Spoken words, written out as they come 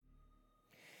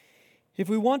If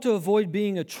we want to avoid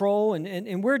being a troll,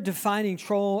 and we're defining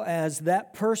troll as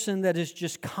that person that is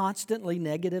just constantly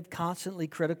negative, constantly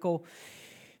critical,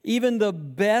 even the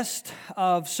best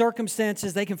of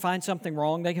circumstances, they can find something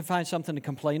wrong, they can find something to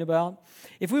complain about.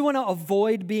 If we want to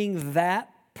avoid being that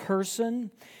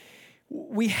person,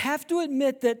 we have to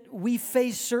admit that we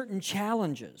face certain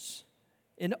challenges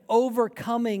in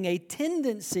overcoming a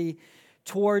tendency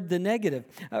toward the negative.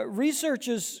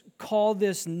 Researchers call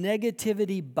this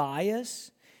negativity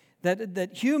bias, that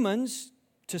humans,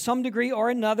 to some degree or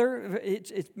another,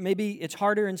 maybe it's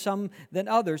harder in some than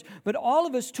others, but all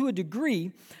of us to a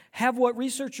degree have what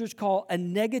researchers call a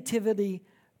negativity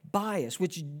bias,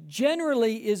 which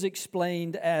generally is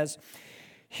explained as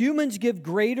humans give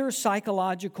greater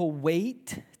psychological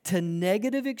weight to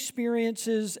negative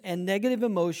experiences and negative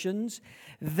emotions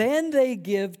than they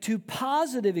give to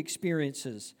positive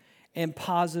experiences and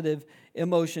positive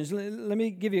emotions. Let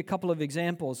me give you a couple of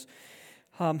examples.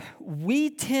 We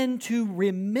tend to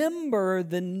remember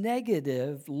the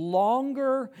negative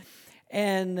longer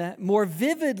and more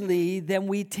vividly than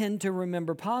we tend to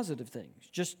remember positive things.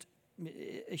 Just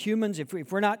humans,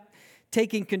 if we're not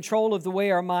taking control of the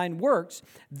way our mind works,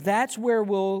 that's where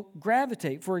we'll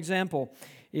gravitate. For example,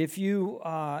 if you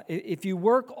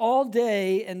work all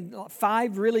day and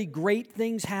 5 really great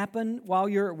things happen while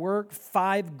you're at work,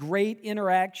 5 great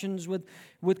interactions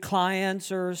with clients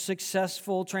or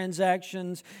successful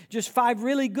transactions, just 5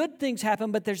 really good things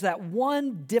happen, but there's that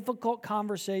one difficult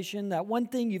conversation, that one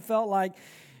thing you felt like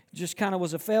just kind of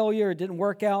was a failure, it didn't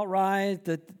work out right,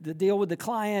 the deal with the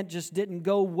client just didn't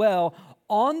go well.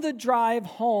 On the drive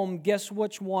home, guess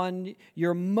which one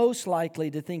you're most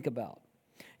likely to think about?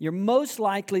 You're most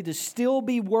likely to still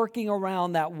be working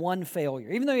around that one failure.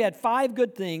 Even though you had 5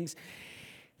 good things,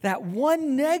 that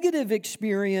one negative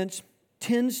experience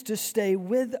tends to stay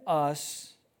with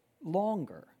us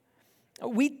longer.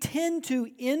 We tend to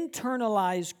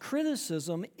internalize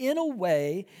criticism in a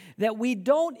way that we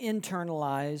don't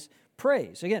internalize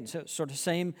praise. Again, so sort of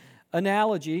same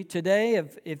analogy. Today,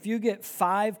 if you get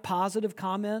 5 positive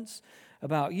comments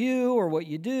about you or what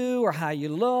you do or how you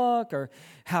look or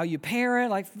how you parent,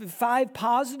 like 5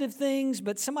 positive things,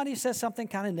 but somebody says something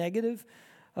kind of negative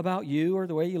about you or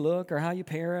the way you look or how you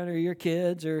parent or your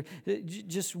kids, or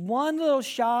just one little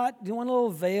shot, one little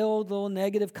veiled little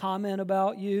negative comment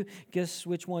about you, guess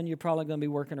which one you're probably going to be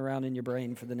working around in your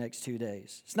brain for the next 2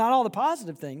 days. It's not all the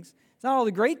positive things. It's not all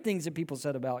the great things that people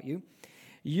said about you.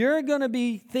 You're going to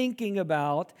be thinking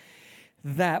about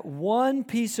that one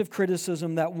piece of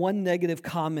criticism, that one negative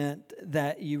comment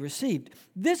that you received.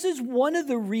 This is one of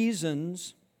the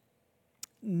reasons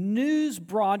news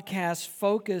broadcasts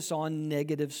focus on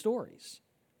negative stories.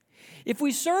 If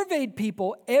we surveyed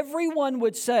people, everyone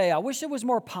would say, I wish there was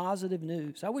more positive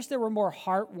news. I wish there were more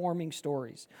heartwarming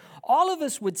stories. All of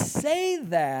us would say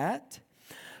that,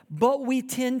 but we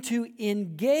tend to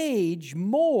engage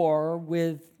more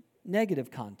with negative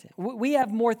content. We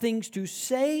have more things to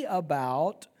say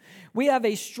about. We have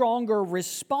a stronger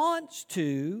response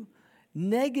to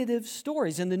negative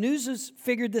stories. And the news has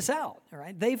figured this out, all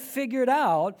right? They've figured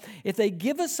out if they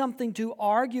give us something to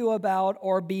argue about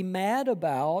or be mad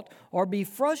about or be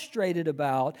frustrated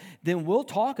about, then we'll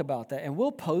talk about that and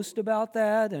we'll post about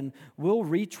that and we'll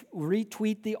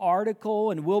retweet the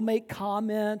article and we'll make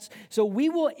comments. So we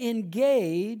will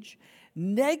engage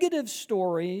negative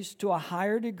stories to a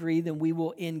higher degree than we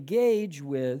will engage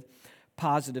with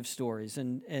positive stories.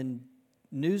 And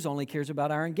news only cares about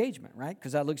our engagement, right?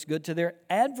 Because that looks good to their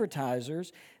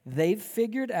advertisers. They've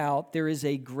figured out there is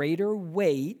a greater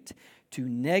weight to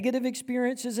negative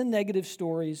experiences and negative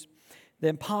stories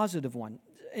than positive ones.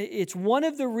 It's one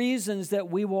of the reasons that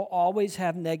we will always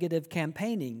have negative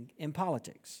campaigning in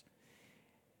politics.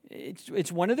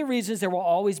 It's one of the reasons there will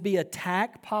always be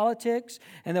attack politics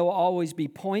and there will always be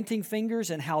pointing fingers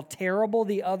and how terrible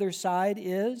the other side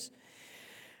is,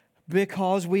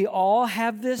 because we all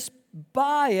have this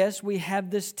bias, we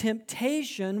have this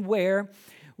temptation where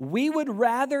we would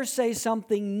rather say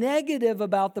something negative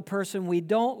about the person we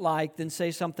don't like than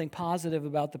say something positive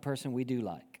about the person we do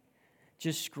like.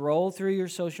 Just scroll through your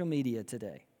social media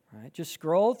today, right? Just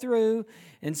scroll through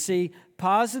and see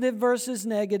positive versus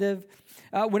negative.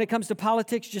 When it comes to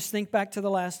politics, just think back to the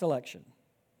last election.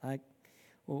 Like,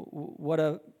 what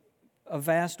a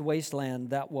vast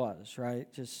wasteland that was,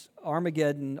 right? Just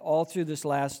Armageddon all through this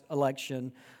last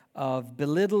election of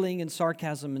belittling and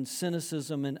sarcasm and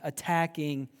cynicism and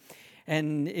attacking.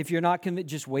 And if you're not convinced,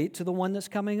 just wait to the one that's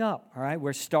coming up, all right?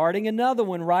 We're starting another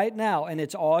one right now, and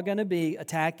it's all going to be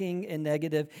attacking and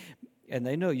negative. and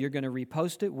they know you're going to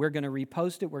repost it, we're going to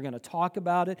repost it, we're going to talk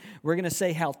about it, we're going to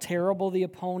say how terrible the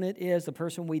opponent is, the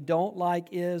person we don't like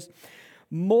is,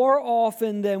 more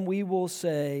often than we will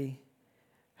say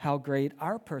how great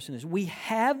our person is. We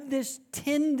have this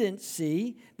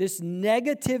tendency, this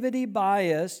negativity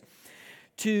bias,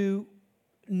 to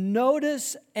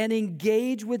notice and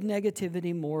engage with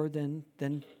negativity more than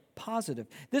positive.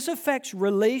 This affects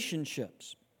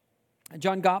relationships.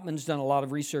 John Gottman's done a lot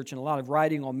of research and a lot of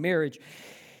writing on marriage.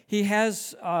 He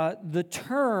has the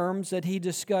terms that he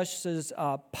discusses: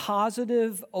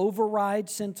 positive override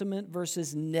sentiment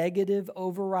versus negative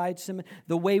override sentiment,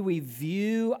 the way we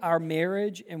view our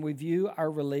marriage and we view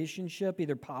our relationship,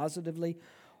 either positively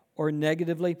or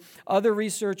negatively. Other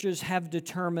researchers have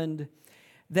determined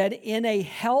that in a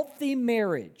healthy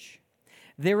marriage,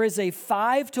 there is a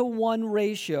 5-to-1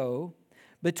 ratio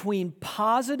between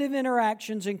positive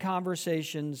interactions and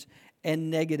conversations and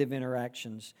negative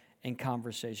interactions and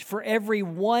conversations. For every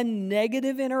one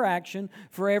negative interaction,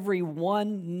 for every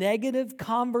one negative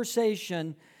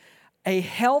conversation, a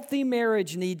healthy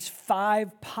marriage needs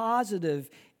 5 positive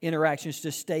interactions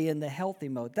to stay in the healthy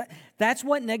mode. That's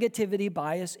what negativity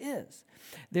bias is.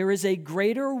 There is a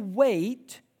greater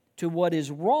weight to what is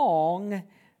wrong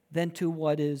than to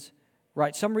what is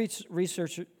right. Some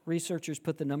researchers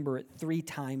put the number at 3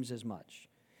 times as much.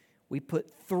 We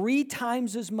put 3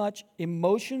 times as much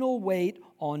emotional weight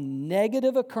on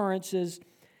negative occurrences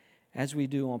as we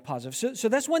do on positive. So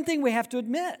that's one thing we have to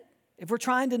admit. If we're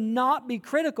trying to not be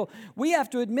critical, we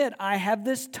have to admit, I have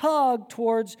this tug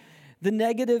towards the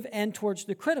negative and towards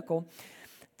the critical.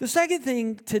 The second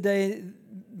thing today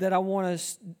that I want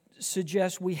to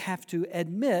suggest we have to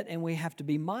admit and we have to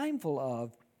be mindful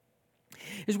of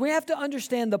is we have to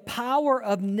understand the power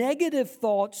of negative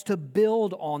thoughts to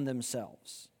build on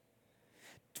themselves.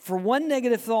 For one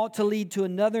negative thought to lead to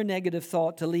another negative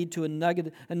thought, to lead to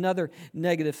another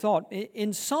negative thought.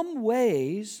 In some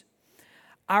ways,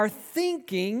 our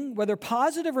thinking, whether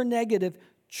positive or negative,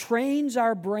 trains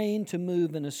our brain to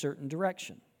move in a certain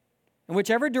direction. And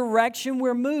whichever direction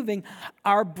we're moving,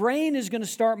 our brain is going to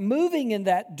start moving in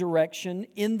that direction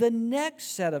in the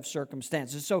next set of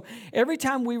circumstances. So every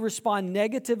time we respond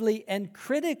negatively and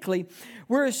critically,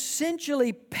 we're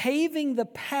essentially paving the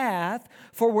path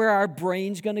for where our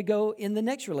brain's going to go in the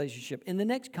next relationship, in the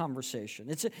next conversation.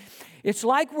 It's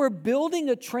like we're building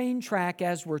a train track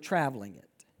as we're traveling it.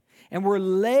 And we're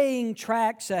laying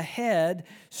tracks ahead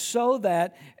so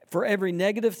that for every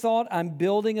negative thought, I'm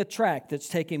building a track that's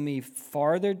taking me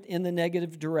farther in the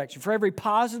negative direction. For every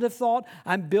positive thought,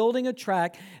 I'm building a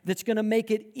track that's going to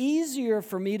make it easier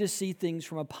for me to see things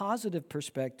from a positive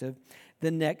perspective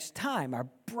the next time. Our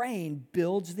brain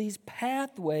builds these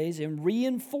pathways and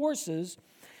reinforces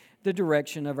the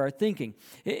direction of our thinking.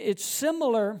 It's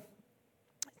similar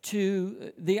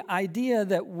to the idea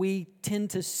that we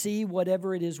tend to see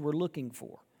whatever it is we're looking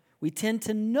for. We tend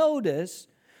to notice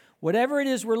whatever it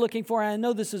is we're looking for. And I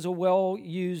know this is a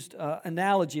well-used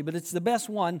analogy, but it's the best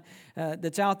one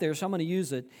that's out there, so I'm going to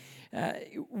use it.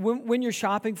 When you're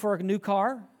shopping for a new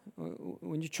car,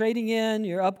 when you're trading in,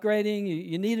 you're upgrading,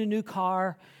 you need a new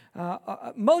car,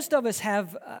 most of us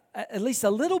have at least a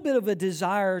little bit of a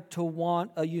desire to want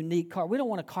a unique car. We don't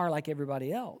want a car like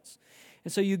everybody else.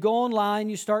 And so you go online,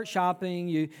 you start shopping,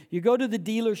 you go to the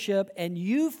dealership, and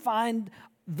you find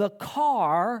the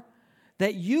car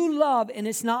that you love, and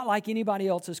it's not like anybody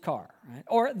else's car, right?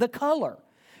 Or the color.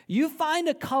 You find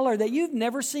a color that you've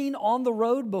never seen on the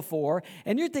road before,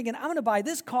 and you're thinking, I'm going to buy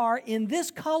this car in this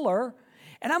color,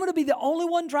 and I'm going to be the only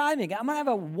one driving it. I'm going to have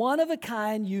a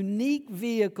one-of-a-kind, unique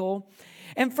vehicle.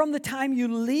 And from the time you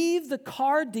leave the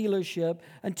car dealership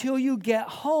until you get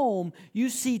home, you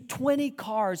see 20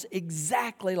 cars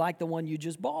exactly like the one you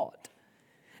just bought.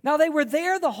 Now, they were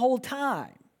there the whole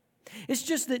time. It's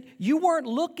just that you weren't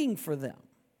looking for them.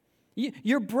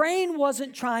 Your brain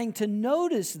wasn't trying to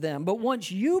notice them, but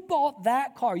once you bought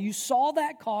that car, you saw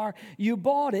that car, you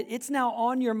bought it, it's now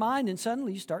on your mind, and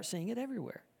suddenly you start seeing it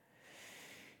everywhere.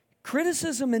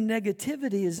 Criticism and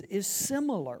negativity is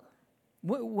similar.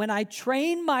 When I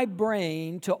train my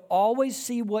brain to always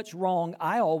see what's wrong,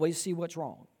 I always see what's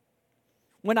wrong.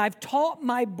 When I've taught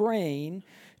my brain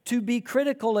to be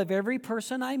critical of every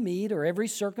person I meet or every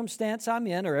circumstance I'm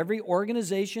in or every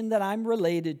organization that I'm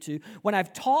related to, when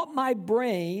I've taught my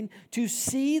brain to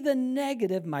see the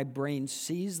negative, my brain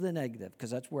sees the negative because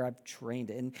that's where I've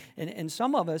trained it. And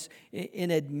some of us,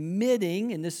 in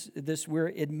admitting, and this we're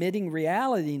admitting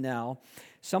reality now,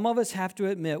 some of us have to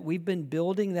admit we've been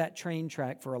building that train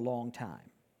track for a long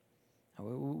time.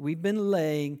 We've been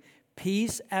laying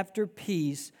piece after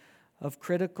piece of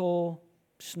critical,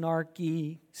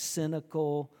 snarky,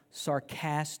 cynical,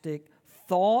 sarcastic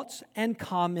thoughts and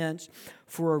comments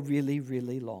for a really,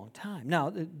 really long time. Now,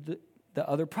 the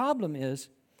other problem is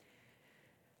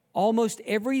almost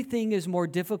everything is more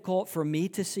difficult for me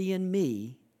to see in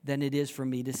me than it is for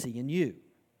me to see in you.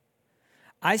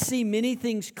 I see many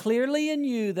things clearly in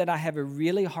you that I have a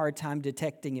really hard time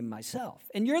detecting in myself.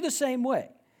 And you're the same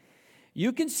way.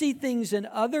 You can see things in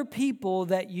other people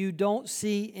that you don't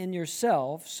see in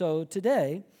yourself. So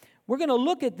today, we're going to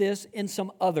look at this in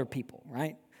some other people,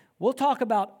 right? We'll talk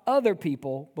about other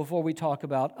people before we talk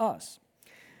about us.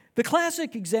 The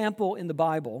classic example in the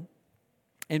Bible,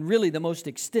 and really the most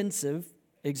extensive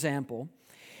example,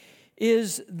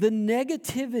 is the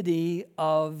negativity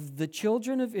of the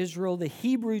children of Israel, the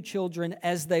Hebrew children,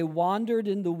 as they wandered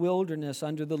in the wilderness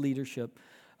under the leadership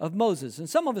of Moses. And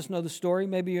some of us know the story.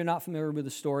 Maybe you're not familiar with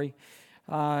the story.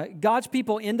 God's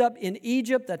people end up in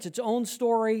Egypt. That's its own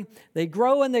story. They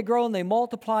grow and they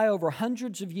multiply over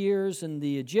hundreds of years, and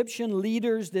the Egyptian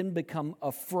leaders then become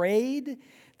afraid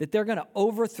that they're going to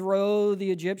overthrow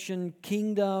the Egyptian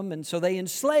kingdom, and so they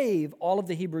enslave all of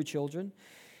the Hebrew children,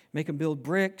 make them build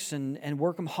bricks and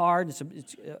work them hard. It's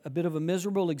a bit of a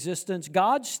miserable existence.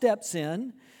 God steps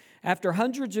in after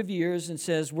hundreds of years and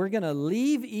says, we're going to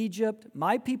leave Egypt.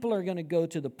 My people are going to go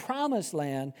to the promised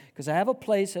land because I have a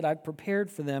place that I've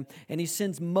prepared for them. And he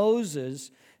sends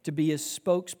Moses to be his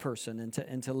spokesperson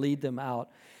and to lead them out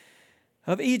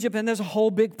of Egypt. And there's a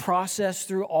whole big process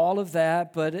through all of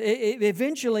that. But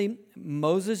eventually,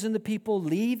 Moses and the people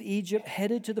leave Egypt,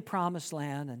 headed to the promised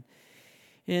land. And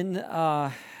in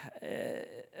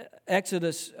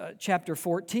Exodus chapter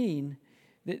 14,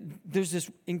 there's this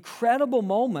incredible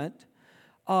moment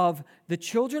of the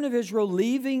children of Israel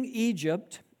leaving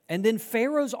Egypt, and then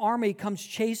Pharaoh's army comes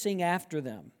chasing after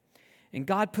them. And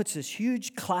God puts this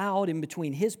huge cloud in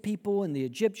between his people and the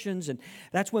Egyptians, and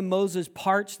that's when Moses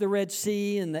parts the Red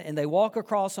Sea, and they walk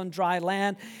across on dry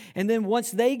land. And then once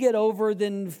they get over,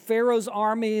 then Pharaoh's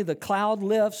army, the cloud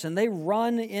lifts, and they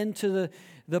run into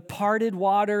the parted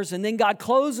waters, and then God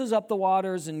closes up the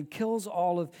waters and kills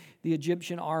all of the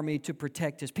Egyptian army to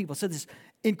protect his people. So this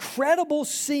incredible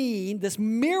scene, this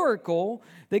miracle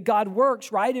that God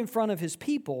works right in front of his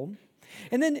people.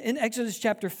 And then in Exodus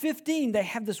chapter 15, they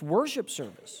have this worship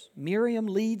service. Miriam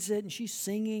leads it, and she's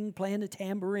singing, playing a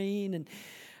tambourine,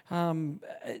 and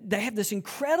they have this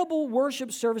incredible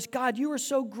worship service. God, you are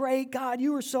so great. God,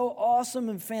 you are so awesome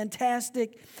and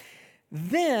fantastic.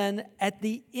 Then, at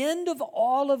the end of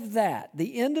all of that,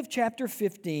 the end of chapter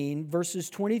 15, verses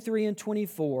 23 and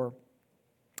 24,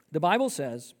 the Bible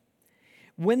says,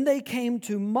 when they came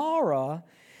to Marah,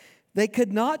 they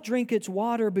could not drink its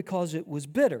water because it was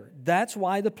bitter. That's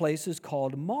why the place is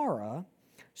called Marah.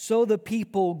 So the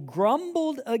people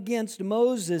grumbled against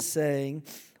Moses, saying,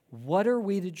 what are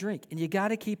we to drink? And you got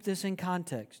to keep this in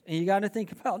context. And you got to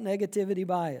think about negativity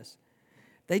bias.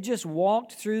 They just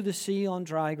walked through the sea on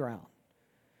dry ground.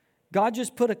 God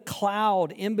just put a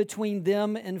cloud in between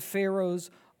them and Pharaoh's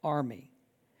army.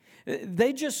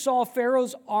 They just saw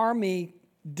Pharaoh's army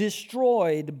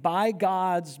destroyed by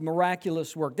God's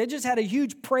miraculous work. They just had a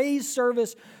huge praise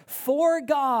service for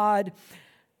God,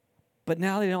 but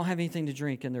now they don't have anything to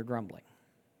drink and they're grumbling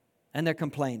and they're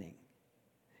complaining.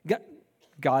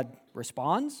 God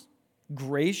responds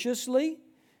graciously.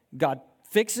 God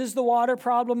fixes the water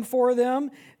problem for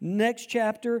them. Next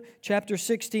chapter, chapter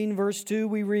 16, verse 2,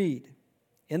 we read,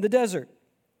 in the desert,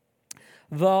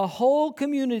 the whole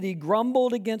community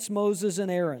grumbled against Moses and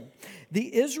Aaron.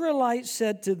 The Israelites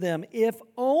said to them, if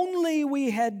only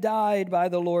we had died by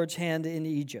the Lord's hand in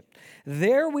Egypt.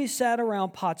 There we sat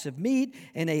around pots of meat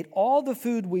and ate all the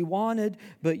food we wanted,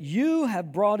 but you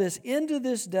have brought us into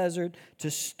this desert to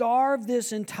starve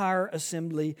this entire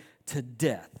assembly to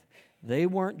death. They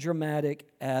weren't dramatic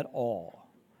at all.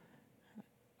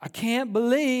 I can't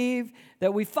believe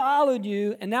that we followed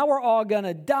you and now we're all going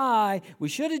to die. We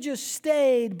should have just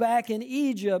stayed back in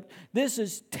Egypt. This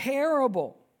is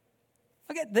terrible.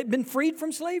 Okay, they've been freed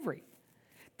from slavery.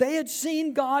 They had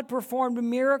seen God perform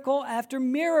miracle after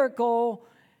miracle,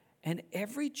 and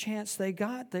every chance they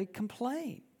got, they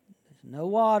complained. There's no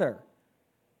water.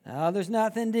 Now, there's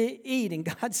nothing to eat. And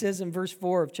God says in verse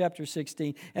 4 of chapter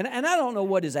 16, and I don't know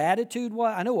what his attitude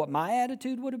was. I know what my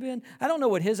attitude would have been. I don't know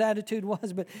what his attitude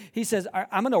was, but he says,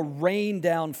 I'm going to rain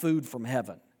down food from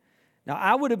heaven. Now,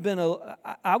 I would have been a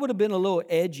little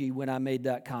edgy when I made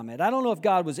that comment. I don't know if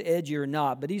God was edgy or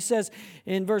not, but he says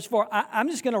in verse 4, I'm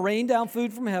just going to rain down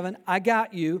food from heaven. I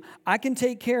got you. I can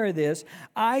take care of this.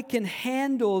 I can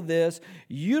handle this.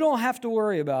 You don't have to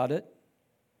worry about it.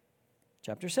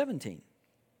 Chapter 17.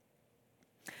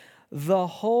 The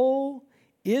whole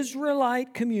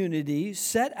Israelite community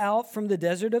set out from the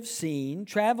desert of Sin,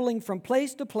 traveling from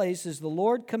place to place as the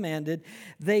Lord commanded.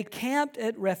 They camped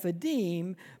at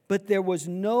Rephidim, but there was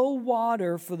no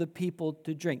water for the people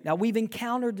to drink. Now, we've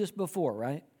encountered this before,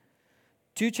 right?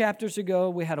 2 chapters ago,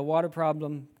 we had a water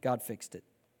problem. God fixed it.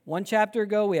 1 chapter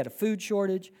ago, we had a food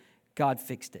shortage. God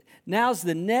fixed it. Now's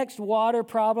the next water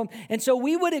problem. And so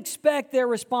we would expect their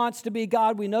response to be,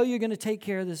 God, we know you're going to take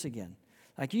care of this again.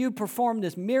 Like, you performed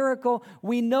this miracle.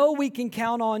 We know we can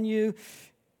count on you.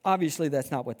 Obviously,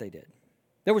 that's not what they did.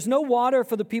 There was no water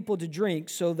for the people to drink,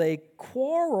 so they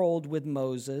quarreled with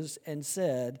Moses and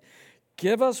said,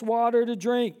 give us water to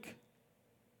drink.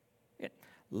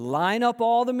 Line up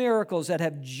all the miracles that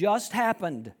have just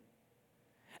happened.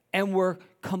 And we're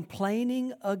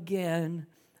complaining again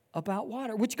about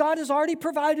water, which God has already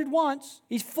provided once.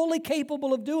 He's fully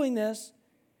capable of doing this.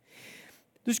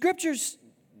 The scriptures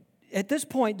at this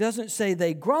point doesn't say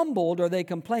they grumbled or they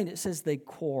complained. It says they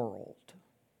quarreled.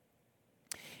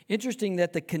 Interesting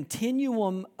that the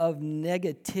continuum of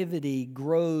negativity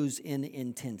grows in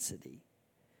intensity.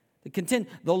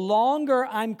 The longer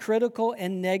I'm critical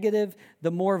and negative,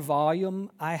 the more volume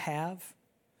I have.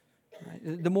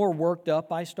 Right? The more worked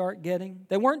up I start getting.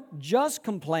 They weren't just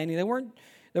complaining. They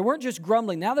weren't just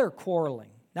grumbling. Now they're quarreling.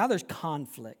 Now there's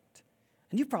conflict.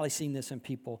 And you've probably seen this in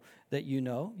people that you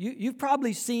know. You've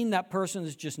probably seen that person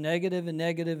that's just negative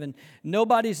and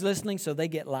nobody's listening, so they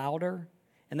get louder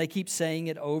and they keep saying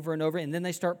it over and over, and then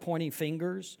they start pointing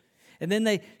fingers. And then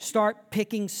they start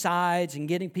picking sides and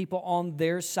getting people on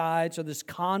their side, so this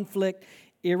conflict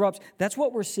erupts. That's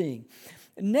what we're seeing.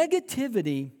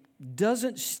 Negativity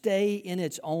doesn't stay in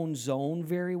its own zone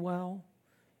very well.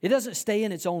 It doesn't stay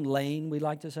in its own lane, we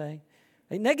like to say.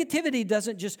 Negativity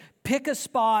doesn't just pick a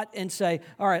spot and say,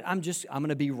 all right, I'm going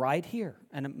to be right here.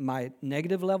 And my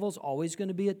negative level is always going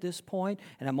to be at this point,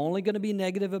 and I'm only going to be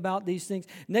negative about these things.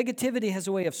 Negativity has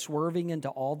a way of swerving into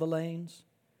all the lanes,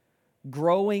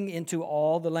 growing into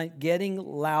all the lanes, getting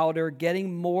louder,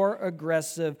 getting more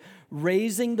aggressive,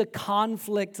 raising the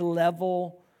conflict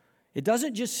level. It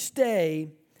doesn't just stay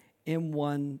in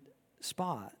one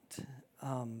spot.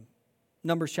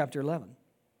 Numbers chapter 11.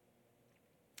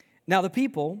 Now the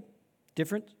people,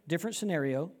 different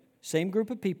scenario, same group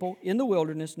of people in the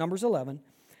wilderness, Numbers 11.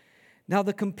 Now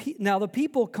the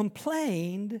people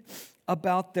complained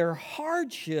about their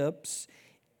hardships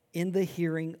in the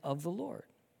hearing of the Lord.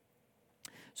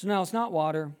 So now it's not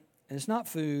water, and it's not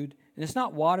food, and it's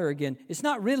not water again. It's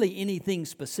not really anything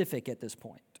specific at this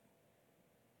point.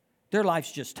 Their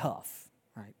life's just tough,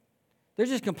 right? They're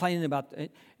just complaining about,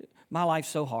 my life's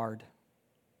so hard.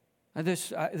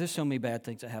 There's so many bad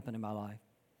things that happen in my life.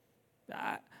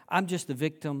 I'm just the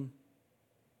victim.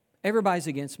 Everybody's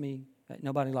against me.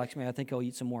 Nobody likes me. I think I'll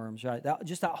eat some worms, right?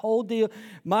 Just that whole deal.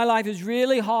 My life is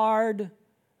really hard.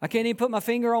 I can't even put my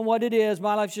finger on what it is.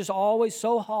 My life's just always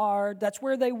so hard. That's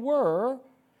where they were,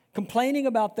 complaining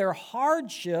about their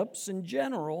hardships in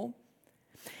general.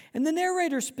 And the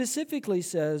narrator specifically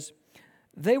says,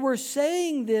 they were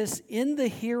saying this in the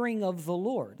hearing of the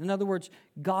Lord. In other words,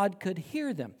 God could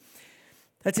hear them.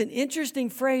 That's an interesting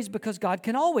phrase because God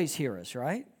can always hear us,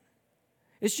 right?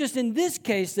 It's just in this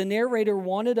case, the narrator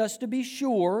wanted us to be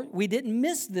sure we didn't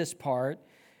miss this part.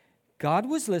 God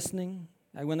was listening.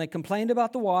 When they complained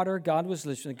about the water, God was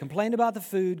listening. They complained about the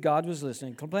food, God was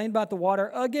listening. Complained about the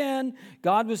water again,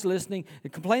 God was listening. They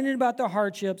complaining about their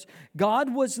hardships,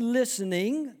 God was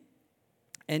listening.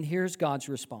 And here's God's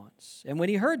response. And when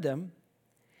he heard them,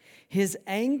 his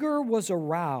anger was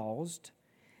aroused.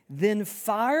 Then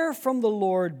fire from the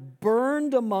Lord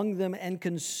burned among them and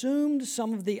consumed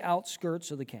some of the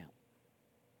outskirts of the camp.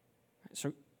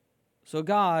 So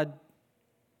God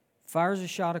fires a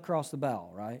shot across the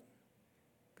bow, right?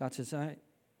 God says,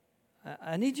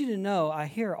 I need you to know I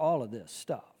hear all of this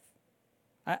stuff.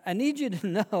 I need you to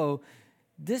know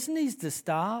this needs to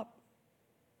stop.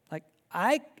 Like,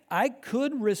 I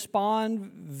could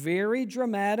respond very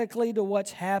dramatically to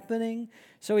what's happening.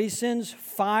 So he sends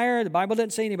fire. The Bible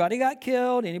doesn't say anybody got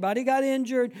killed, anybody got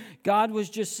injured. God was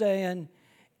just saying,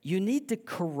 you need to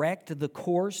correct the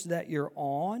course that you're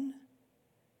on.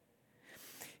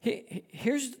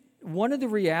 Here's one of the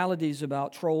realities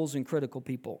about trolls and critical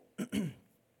people.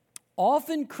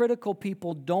 Often critical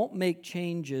people don't make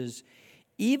changes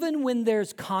even when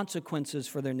there's consequences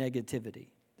for their negativity.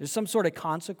 There's some sort of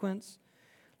consequence.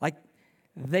 Like,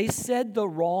 they said the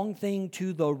wrong thing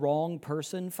to the wrong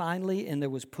person finally, and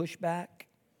there was pushback.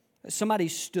 Somebody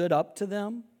stood up to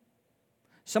them.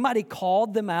 Somebody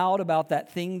called them out about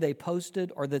that thing they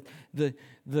posted or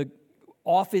the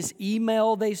office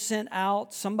email they sent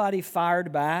out. Somebody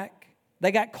fired back.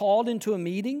 They got called into a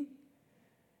meeting.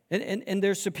 And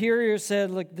their superiors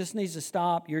said, look, this needs to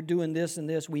stop. You're doing this and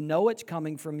this. We know it's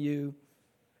coming from you.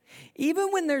 Even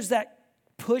when there's that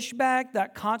pushback,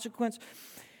 that consequence,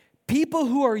 people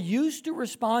who are used to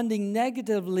responding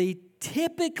negatively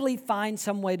typically find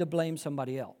some way to blame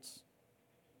somebody else.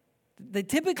 They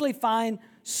typically find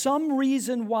some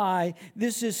reason why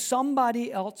this is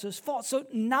somebody else's fault. So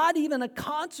not even a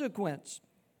consequence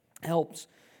helps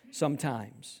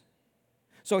sometimes.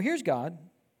 So here's God.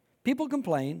 People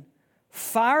complain.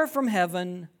 Fire from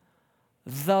heaven.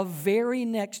 The very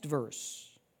next verse.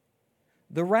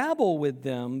 The rabble with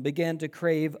them began to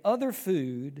crave other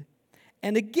food.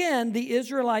 And again, the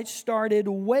Israelites started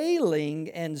wailing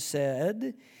and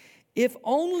said, if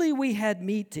only we had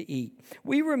meat to eat.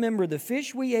 We remember the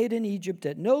fish we ate in Egypt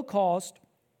at no cost,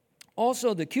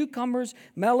 also the cucumbers,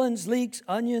 melons, leeks,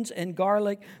 onions, and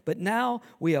garlic. But now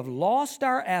we have lost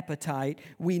our appetite.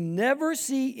 We never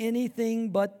see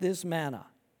anything but this manna.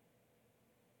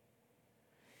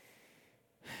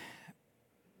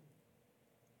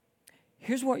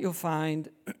 Here's what you'll find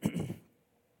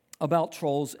about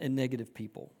trolls and negative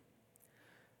people.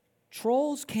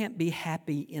 Trolls can't be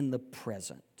happy in the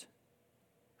present.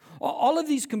 All of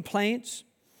these complaints,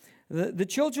 the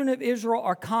children of Israel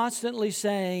are constantly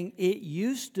saying, it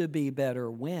used to be better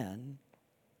when.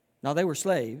 Now, they were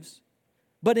slaves.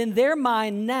 But in their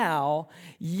mind now,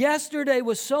 yesterday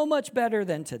was so much better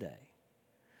than today.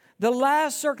 The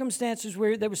last circumstances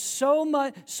where there was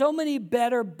so many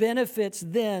better benefits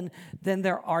then than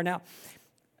there are now.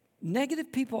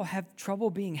 Negative people have trouble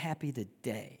being happy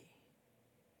today.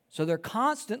 So they're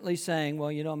constantly saying,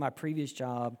 well, my previous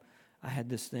job, I had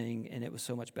this thing and it was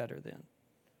so much better then.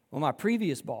 Well, my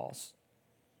previous boss,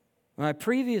 my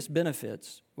previous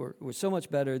benefits were so much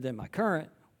better than my current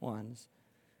ones.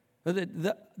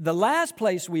 The last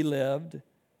place we lived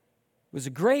was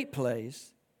a great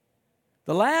place.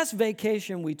 The last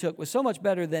vacation we took was so much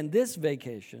better than this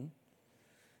vacation.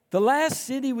 The last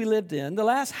city we lived in, the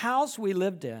last house we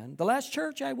lived in, the last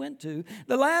church I went to,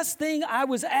 the last thing I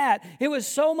was at, it was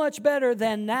so much better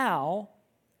than now.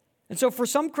 And so for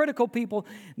some critical people,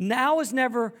 now is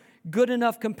never good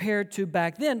enough compared to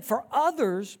back then. For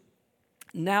others,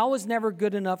 now is never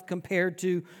good enough compared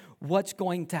to what's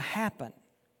going to happen.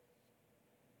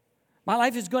 My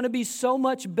life is going to be so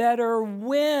much better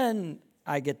when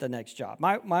I get the next job.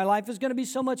 My life is going to be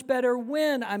so much better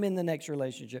when I'm in the next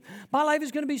relationship. My life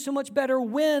is going to be so much better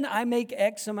when I make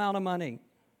X amount of money.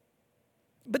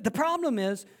 But the problem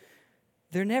is,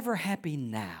 they're never happy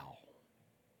now.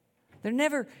 They're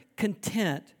never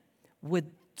content with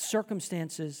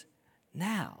circumstances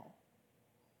now.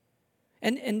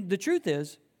 And the truth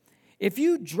is, if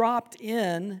you dropped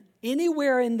in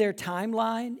anywhere in their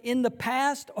timeline, in the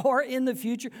past or in the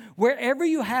future, wherever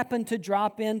you happen to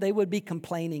drop in, they would be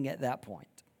complaining at that point.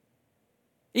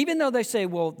 Even though they say,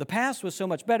 well, the past was so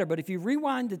much better, but if you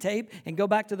rewind the tape and go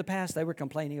back to the past, they were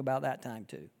complaining about that time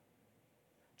too.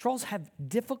 Trolls have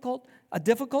a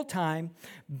difficult time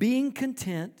being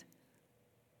content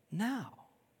now.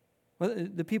 Well,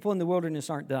 the people in the wilderness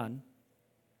aren't done.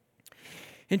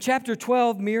 In chapter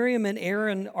 12, Miriam and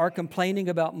Aaron are complaining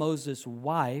about Moses'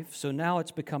 wife, so now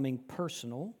it's becoming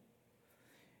personal.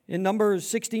 In Numbers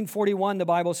 16:41, the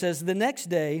Bible says, the next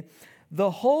day,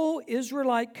 the whole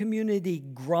Israelite community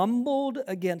grumbled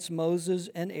against Moses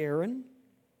and Aaron.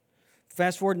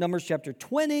 Fast forward to Numbers chapter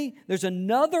 20, there's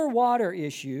another water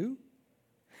issue.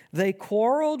 They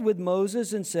quarreled with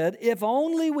Moses and said, if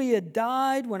only we had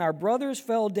died when our brothers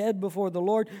fell dead before the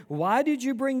Lord. Why did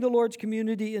you bring the Lord's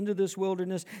community into this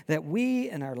wilderness that we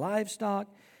and our livestock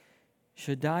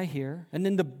should die here? And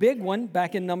then the big one,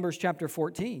 back in Numbers chapter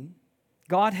 14,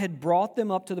 God had brought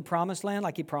them up to the promised land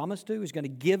like he promised to. He was going to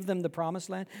give them the promised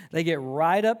land. They get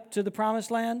right up to the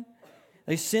promised land.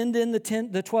 They send in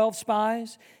the 12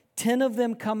 spies. 10 of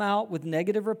them come out with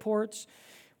negative reports.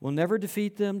 We'll never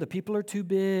defeat them. The people are too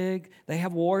big. They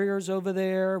have warriors over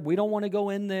there. We don't want to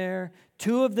go in there.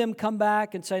 2 of them come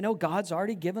back and say, no, God's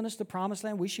already given us the promised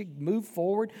land. We should move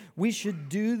forward. We should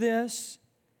do this.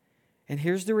 And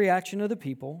here's the reaction of the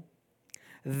people.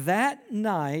 That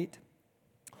night,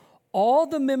 all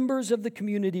the members of the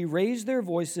community raised their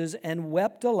voices and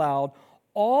wept aloud.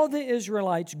 All the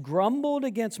Israelites grumbled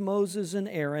against Moses and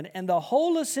Aaron, and the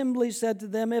whole assembly said to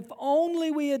them, if only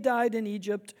we had died in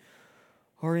Egypt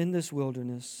or in this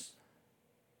wilderness.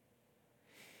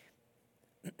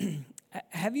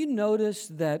 Have you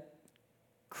noticed that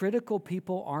critical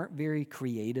people aren't very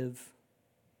creative?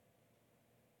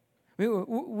 I mean,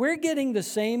 we're getting the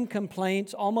same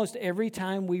complaints almost every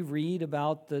time we read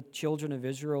about the children of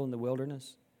Israel in the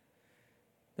wilderness.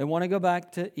 They want to go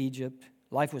back to Egypt.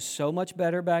 Life was so much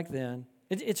better back then.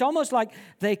 It's almost like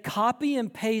they copy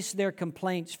and paste their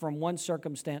complaints from one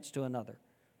circumstance to another.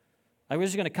 Like we're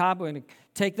just going to copy, we're going to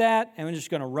take that, and we're just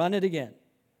going to run it again.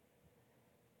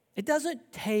 It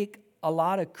doesn't take a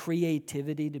lot of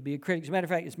creativity to be a critic. As a matter of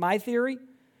fact, it's my theory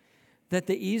that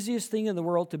the easiest thing in the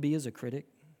world to be is a critic.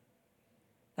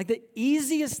 Like the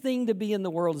easiest thing to be in the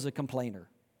world is a complainer.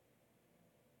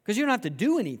 Because you don't have to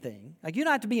do anything. Like you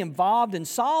don't have to be involved in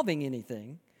solving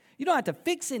anything. You don't have to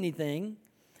fix anything.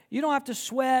 You don't have to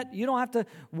sweat. You don't have to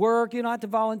work. You don't have to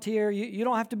volunteer. You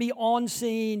don't have to be on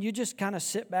scene. You just kind of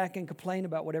sit back and complain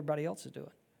about what everybody else is doing.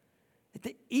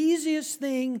 The easiest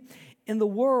thing in the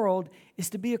world is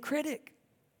to be a critic.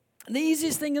 And the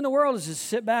easiest thing in the world is to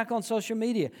sit back on social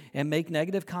media and make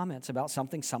negative comments about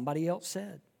something somebody else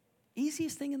said.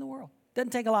 Easiest thing in the world.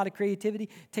 Doesn't take a lot of creativity.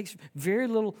 Takes very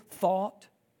little thought.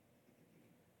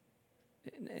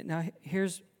 Now,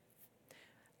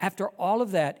 after all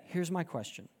of that, here's my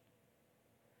question.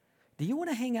 Do you want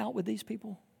to hang out with these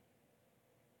people?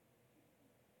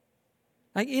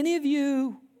 Like any of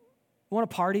you want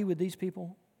to party with these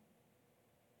people?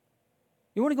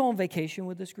 You want to go on vacation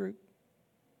with this group?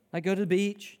 Like go to the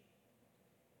beach?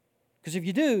 Because if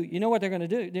you do, you know what they're going to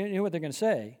do. You know what they're going to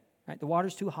say. Right? The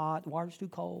water's too hot. The water's too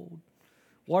cold.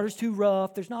 Water's too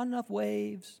rough. There's not enough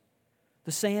waves.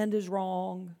 The sand is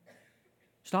wrong.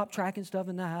 Stop tracking stuff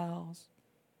in the house.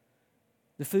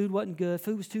 The food wasn't good.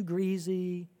 Food was too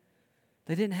greasy.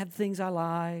 They didn't have things I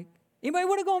like. Anybody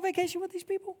want to go on vacation with these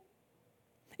people?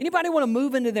 Anybody want to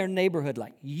move into their neighborhood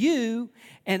like you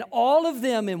and all of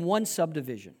them in one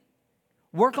subdivision?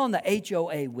 Work on the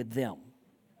HOA with them.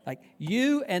 Like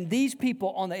you and these people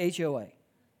on the HOA.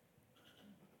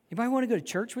 Anybody want to go to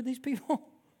church with these people?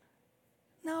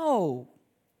 No.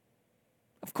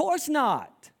 Of course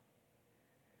not.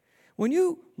 When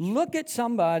you look at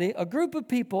somebody, a group of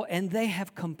people, and they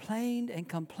have complained and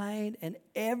complained, and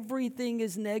everything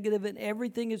is negative and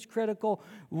everything is critical,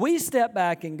 we step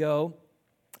back and go,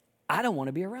 I don't want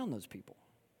to be around those people.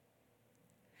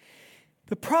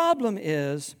 The problem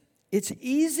is, it's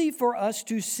easy for us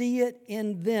to see it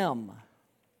in them,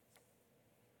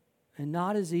 and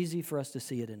not as easy for us to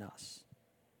see it in us.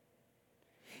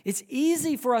 It's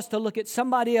easy for us to look at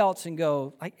somebody else and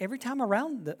go, like every time I'm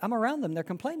around them, they're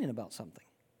complaining about something.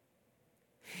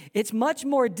 It's much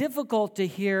more difficult to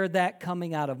hear that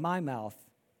coming out of my mouth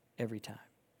every time.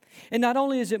 And not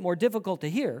only is it more difficult to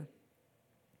hear,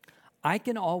 I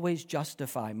can always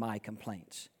justify my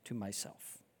complaints to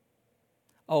myself.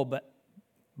 Oh, but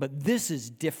this is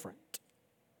different.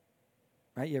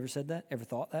 Right? You ever said that? Ever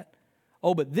thought that?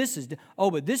 Oh, but this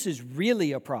is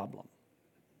really a problem.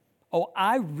 Oh,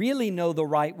 I really know the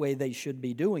right way they should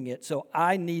be doing it, so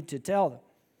I need to tell them.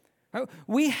 Right?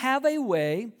 We have a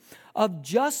way of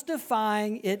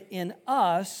justifying it in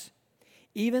us,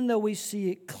 even though we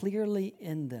see it clearly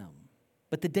in them.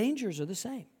 But the dangers are the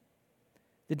same.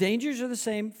 The dangers are the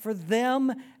same for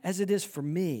them as it is for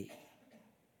me.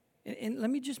 And let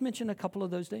me just mention a couple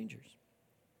of those dangers.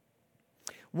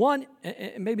 One,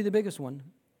 and maybe the biggest one,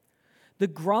 the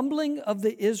grumbling of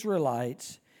the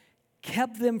Israelites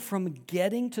kept them from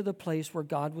getting to the place where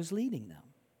God was leading them.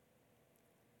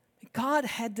 God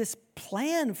had this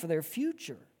plan for their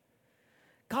future.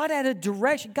 God had a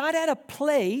direction. God had a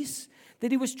place that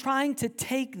He was trying to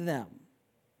take them.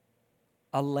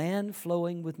 A land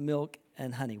flowing with milk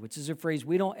and honey, which is a phrase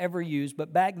we don't ever use,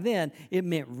 but back then it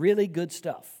meant really good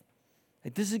stuff.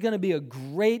 Like, this is going to be a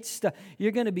great stuff.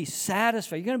 You're going to be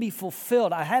satisfied. You're going to be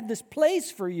fulfilled. I have this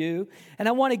place for you, and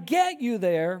I want to get you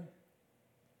there.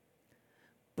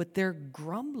 But their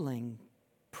grumbling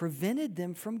prevented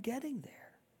them from getting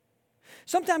there.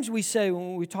 Sometimes we say,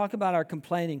 when we talk about our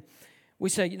complaining, we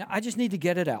say, I just need to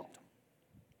get it out.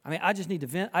 I just need to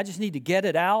vent. I just need to get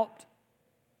it out.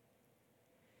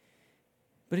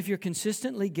 But if you're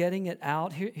consistently getting it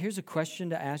out, here's a question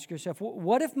to ask yourself.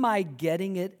 What if my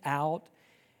getting it out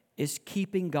is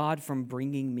keeping God from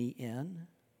bringing me in?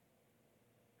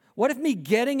 What if me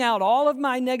getting out all of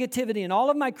my negativity and all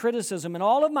of my criticism and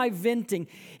all of my venting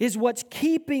is what's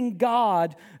keeping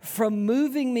God from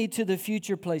moving me to the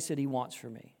future place that He wants for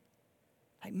me?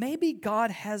 Like maybe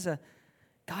God has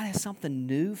something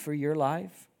new for your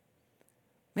life.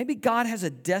 Maybe God has a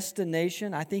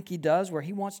destination, I think He does, where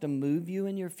He wants to move you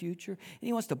in your future. And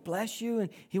He wants to bless you and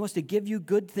He wants to give you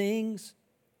good things.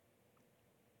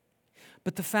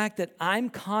 But the fact that I'm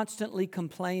constantly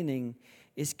complaining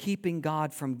is keeping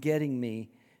God from getting me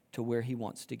to where He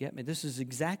wants to get me. This is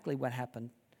exactly what happened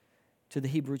to the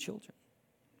Hebrew children.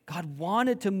 God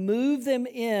wanted to move them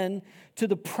in to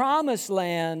the promised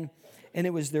land, and it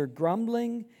was their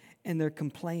grumbling and their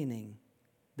complaining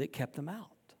that kept them out.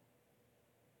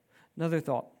 Another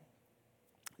thought,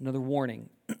 another warning.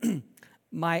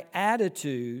 My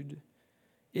attitude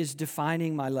is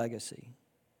defining my legacy.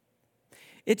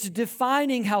 It's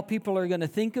defining how people are going to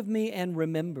think of me and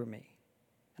remember me.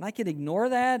 And I can ignore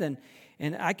that and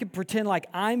I can pretend like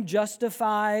I'm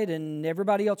justified and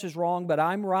everybody else is wrong, but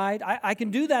I'm right. I can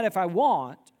do that if I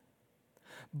want.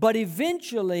 But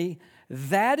eventually,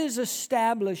 that is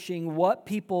establishing what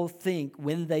people think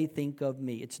when they think of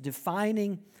me. It's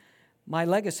defining my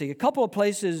legacy. A couple of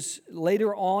places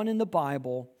later on in the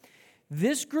Bible,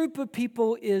 this group of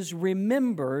people is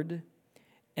remembered,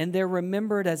 and they're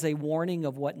remembered as a warning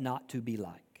of what not to be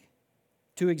like.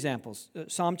 Two examples.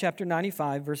 Psalm chapter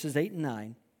 95, verses 8 and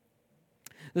 9.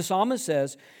 The psalmist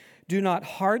says, "Do not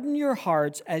harden your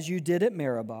hearts as you did at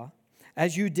Meribah,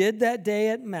 as you did that day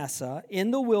at Massah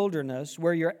in the wilderness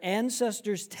where your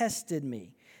ancestors tested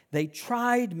me. They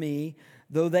tried me,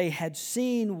 though they had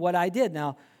seen what I did."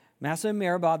 Now, Massah and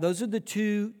Meribah, those are the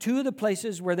two of the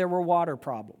places where there were water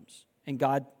problems. And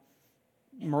God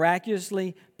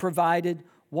miraculously provided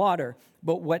water.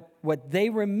 But what they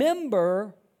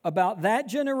remember about that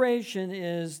generation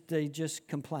is they just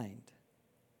complained.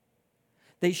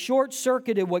 They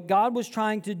short-circuited what God was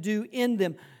trying to do in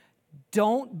them.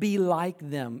 Don't be like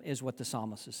them, is what the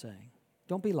psalmist is saying.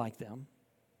 Don't be like them.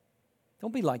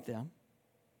 Don't be like them.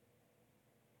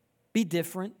 Be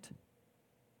different.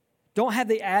 Don't have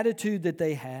the attitude that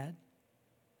they had.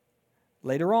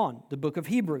 Later on, the book of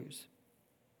Hebrews.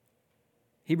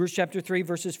 Hebrews chapter 3,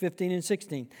 verses 15 and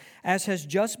 16. "As has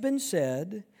just been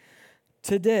said,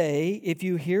 today, if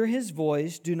you hear his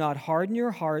voice, do not harden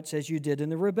your hearts as you did in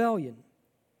the rebellion.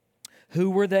 Who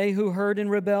were they who heard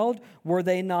and rebelled? Were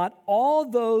they not all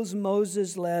those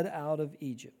Moses led out of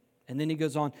Egypt?" And then he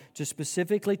goes on to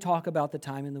specifically talk about the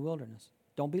time in the wilderness.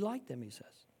 Don't be like them, he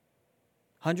says.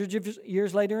 Hundreds of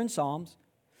years later in Psalms,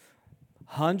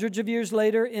 hundreds of years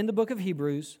later in the book of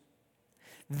Hebrews,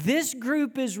 this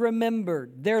group is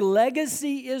remembered. Their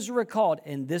legacy is recalled.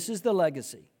 And this is the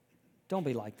legacy. Don't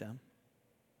be like them.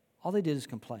 All they did is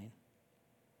complain.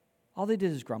 All they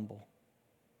did is grumble.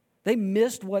 They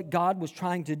missed what God was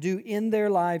trying to do in their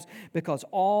lives because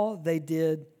all they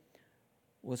did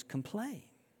was complain.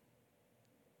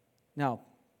 Now,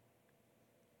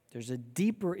 there's a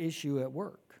deeper issue at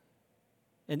work.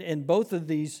 And both of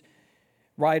these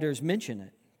writers mention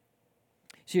it.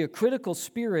 See, a critical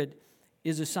spirit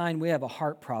is a sign we have a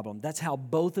heart problem. That's how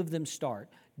both of them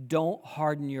start. Don't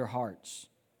harden your hearts.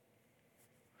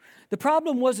 The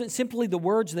problem wasn't simply the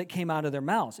words that came out of their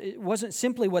mouths. It wasn't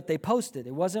simply what they posted.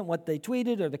 It wasn't what they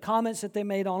tweeted or the comments that they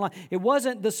made online. It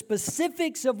wasn't the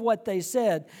specifics of what they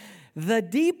said. The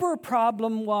deeper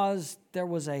problem was there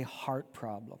was a heart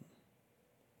problem.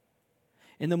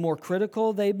 And the more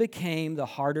critical they became, the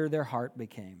harder their heart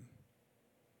became.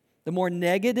 The more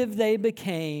negative they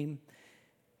became,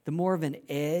 the more of an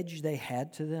edge they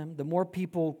had to them. The more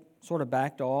people sort of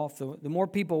backed off. The more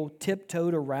people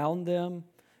tiptoed around them.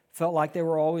 Felt like they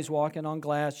were always walking on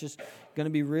glass, just going to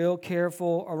be real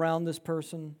careful around this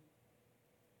person.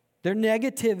 Their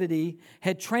negativity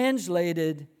had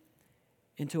translated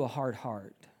into a hard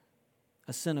heart,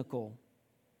 a cynical,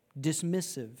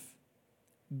 dismissive,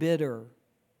 bitter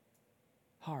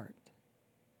heart.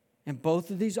 And both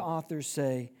of these authors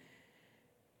say,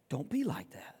 don't be like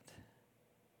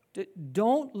that.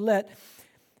 Don't let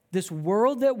this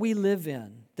world that we live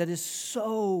in, that is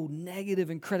so negative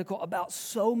and critical about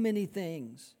so many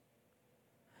things,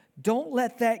 don't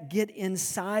let that get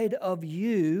inside of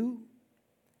you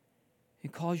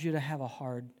and cause you to have a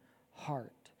hard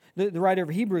heart. The writer of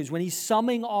Hebrews, when he's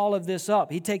summing all of this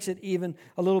up, he takes it even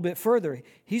a little bit further.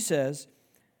 He says,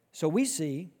 "So we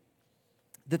see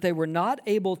that they were not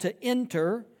able to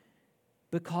enter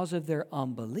because of their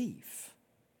unbelief."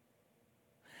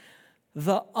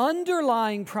 The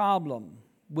underlying problem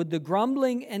with the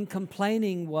grumbling and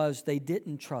complaining was they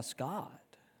didn't trust God.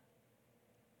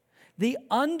 The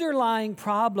underlying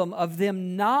problem of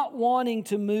them not wanting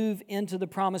to move into the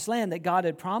promised land that God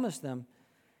had promised them,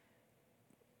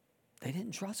 they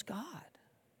didn't trust God.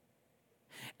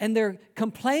 And their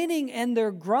complaining and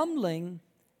their grumbling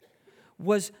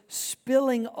was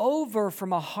spilling over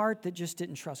from a heart that just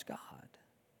didn't trust God.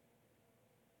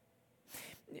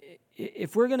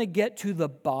 If we're going to get to the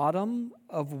bottom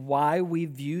of why we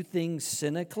view things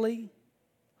cynically,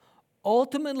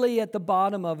 ultimately at the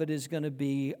bottom of it is going to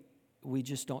be we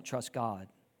just don't trust God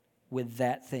with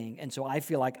that thing. And so I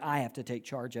feel like I have to take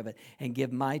charge of it and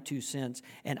give my 2 cents,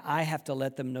 and I have to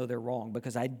let them know they're wrong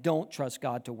because I don't trust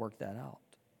God to work that out.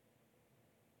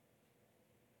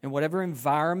 In whatever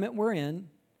environment we're in,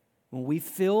 when we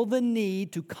feel the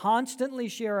need to constantly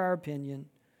share our opinion,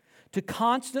 to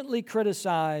constantly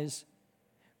criticize,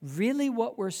 really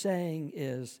what we're saying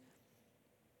is,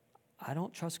 I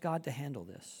don't trust God to handle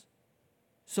this.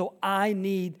 So I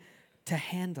need to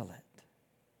handle it.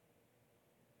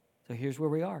 So here's where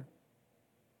we are.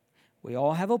 We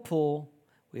all have a pull.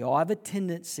 We all have a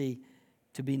tendency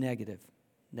to be negative.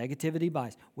 Negativity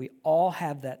bias. We all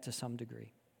have that to some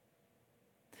degree.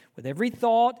 With every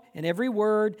thought and every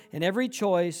word and every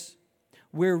choice,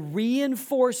 we're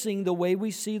reinforcing the way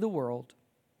we see the world.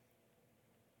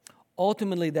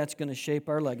 Ultimately, that's going to shape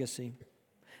our legacy.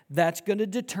 That's going to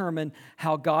determine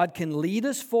how God can lead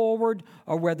us forward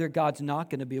or whether God's not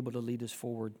going to be able to lead us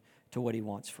forward to what He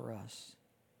wants for us.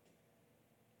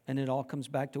 And it all comes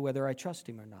back to whether I trust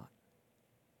Him or not.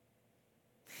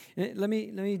 Let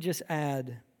me just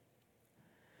add,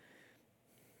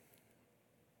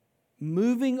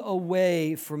 moving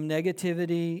away from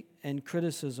negativity and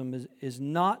criticism is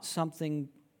not something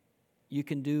you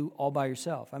can do all by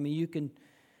yourself. I mean, you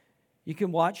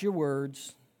can watch your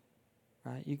words,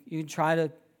 right? You can try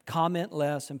to comment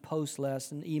less and post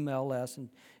less and email less. And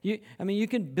you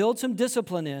can build some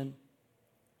discipline in.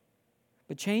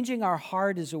 But changing our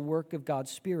heart is a work of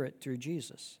God's Spirit through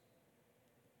Jesus.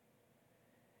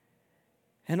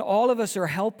 And all of us are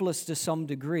helpless to some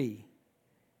degree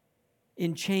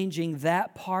in changing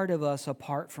that part of us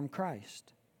apart from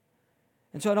Christ.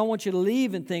 And so I don't want you to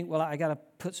leave and think, well, I got to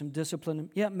put some discipline in.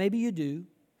 Yeah, maybe you do.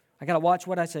 I got to watch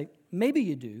what I say. Maybe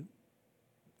you do.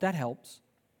 That helps.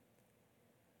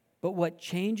 But what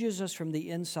changes us from the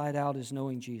inside out is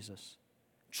knowing Jesus.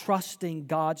 Trusting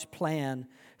God's plan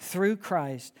through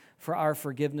Christ for our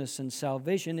forgiveness and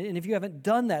salvation. And if you haven't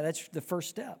done that, that's the first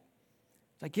step.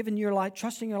 It's like giving your life,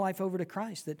 trusting your life over to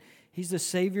Christ, that He's the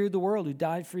Savior of the world who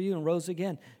died for you and rose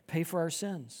again, pay for our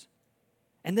sins.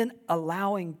 And then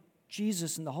allowing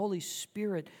Jesus and the Holy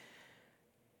Spirit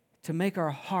to make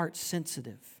our hearts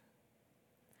sensitive,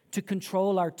 to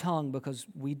control our tongue because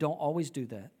we don't always do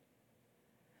that,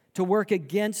 to work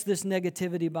against this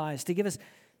negativity bias, to give us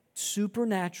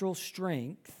supernatural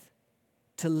strength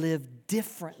to live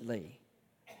differently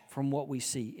from what we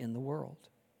see in the world.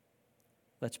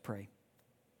 Let's pray.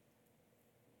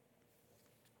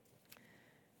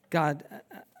 God,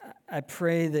 I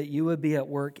pray that You would be at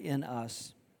work in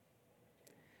us.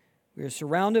 We are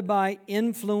surrounded by,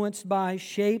 influenced by,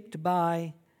 shaped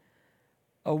by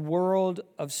a world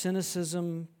of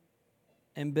cynicism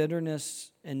and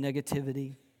bitterness and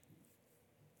negativity.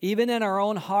 Even in our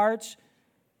own hearts,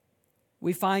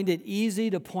 we find it easy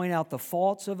to point out the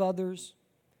faults of others,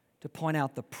 to point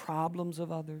out the problems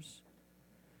of others.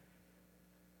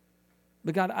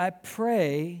 But God, I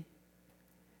pray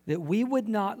that we would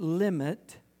not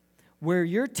limit where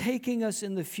You're taking us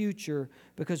in the future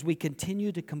because we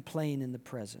continue to complain in the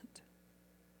present.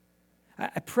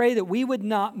 I pray that we would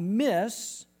not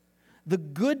miss the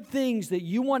good things that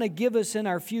You want to give us in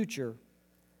our future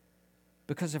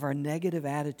because of our negative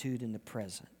attitude in the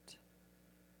present.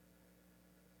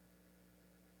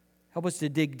 Help us to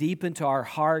dig deep into our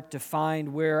heart to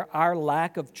find where our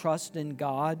lack of trust in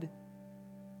God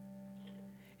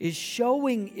is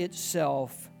showing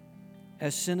itself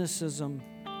as cynicism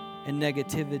and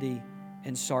negativity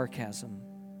and sarcasm.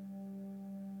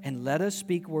 And let us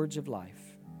speak words of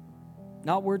life,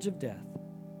 not words of death.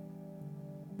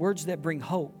 Words that bring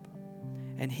hope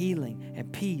and healing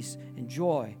and peace and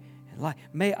joy and life.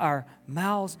 May our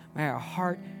mouths, may our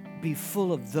heart be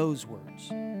full of those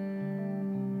words.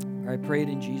 I pray it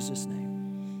in Jesus' name.